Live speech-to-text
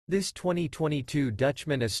This 2022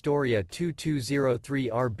 Dutchmen Astoria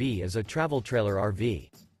 2203RB is a travel trailer RV.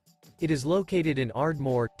 It is located in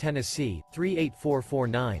Ardmore, Tennessee,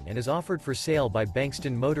 38449 and is offered for sale by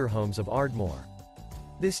Bankston Motorhomes of Ardmore.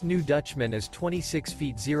 This new Dutchman is 26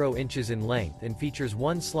 feet 0 inches in length and features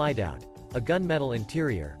one slideout, a gunmetal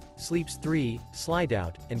interior, sleeps 3,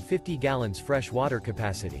 slideout, and 50 gallons fresh water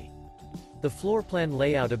capacity. The floor plan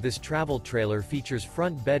layout of this travel trailer features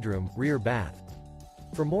front bedroom, rear bath.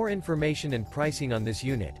 For more information and pricing on this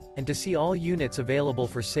unit, and to see all units available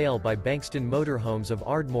for sale by Bankston Motorhomes of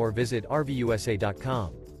Ardmore, visit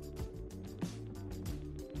RVUSA.com.